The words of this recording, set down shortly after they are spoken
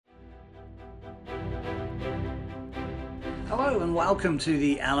Hello and welcome to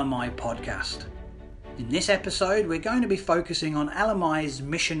the LMI Podcast. In this episode we're going to be focusing on LMI's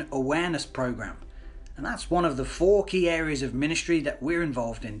Mission Awareness Program, and that's one of the 4 key areas of ministry that we're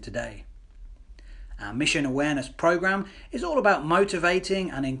involved in today. Our Mission Awareness Program is all about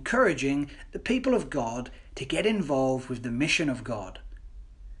motivating and encouraging the people of God to get involved with the mission of God.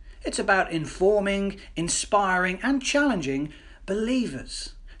 It's about informing, inspiring and challenging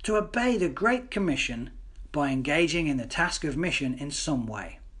believers to obey the Great Commission by engaging in the task of mission in some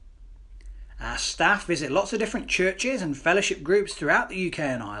way. Our staff visit lots of different churches and fellowship groups throughout the UK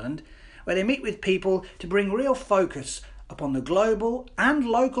and Ireland, where they meet with people to bring real focus upon the global and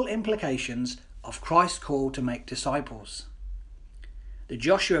local implications of Christ's call to make disciples. The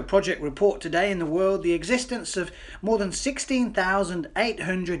Joshua Project report today in the world the existence of more than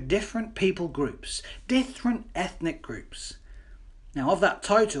 16,800 different people groups, different ethnic groups. Now, of that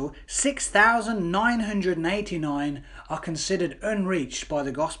total, 6,989 are considered unreached by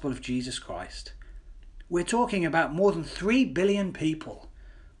the gospel of Jesus Christ. We're talking about more than 3 billion people.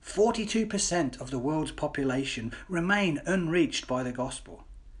 42% of the world's population remain unreached by the gospel.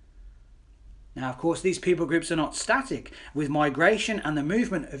 Now, of course, these people groups are not static. With migration and the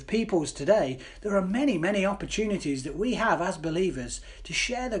movement of peoples today, there are many opportunities that we have as believers to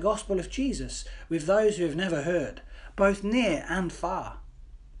share the gospel of Jesus with those who have never heard, both near and far.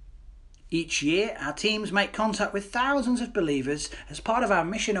 Each year, our teams make contact with thousands of believers as part of our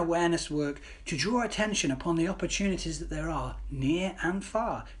mission awareness work to draw attention upon the opportunities that there are, near and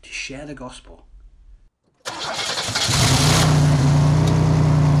far, to share the gospel. To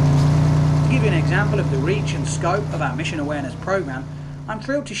give you an example of the reach and scope of our mission awareness program, I'm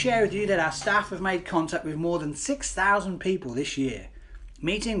thrilled to share with you that our staff have made contact with more than 6,000 people this year,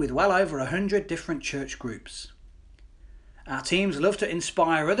 meeting with well over 100 different church groups. Our teams love to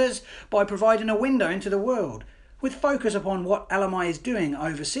inspire others by providing a window into the world, with focus upon what LMI is doing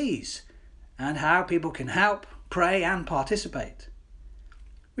overseas, and how people can help, pray and participate.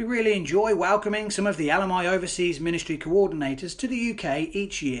 We really enjoy welcoming some of the LMI Overseas Ministry Coordinators to the UK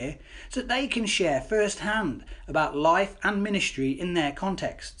each year so that they can share firsthand about life and ministry in their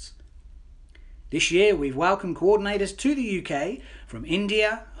contexts. This year we've welcomed coordinators to the UK from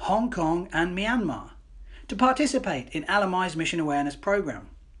India, Hong Kong and Myanmar to participate in LMI's Mission Awareness Program.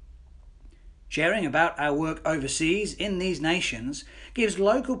 Sharing about our work overseas in these nations gives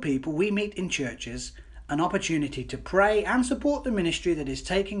local people we meet in churches an opportunity to pray and support the ministry that is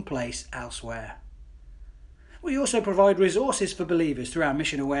taking place elsewhere. We also provide resources for believers through our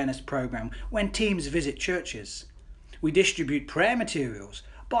Mission Awareness Program when teams visit churches. We distribute prayer materials,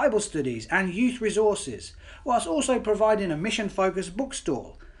 Bible studies and youth resources, whilst also providing a mission-focused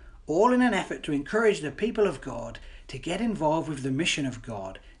bookstall, all in an effort to encourage the people of God to get involved with the mission of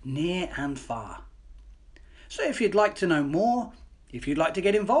God, near and far. So if you'd like to know more, if you'd like to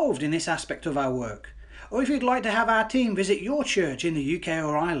get involved in this aspect of our work, or if you'd like to have our team visit your church in the UK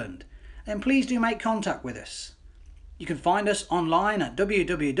or Ireland, then please do make contact with us. You can find us online at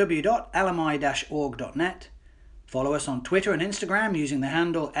www.lmi-org.net, follow us on Twitter and Instagram using the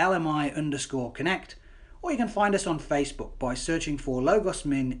handle LMI_connect, or you can find us on Facebook by searching for Logos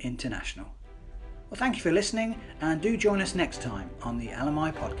Min International. Well, thank you for listening, and do join us next time on the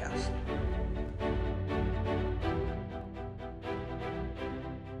LMI Podcast.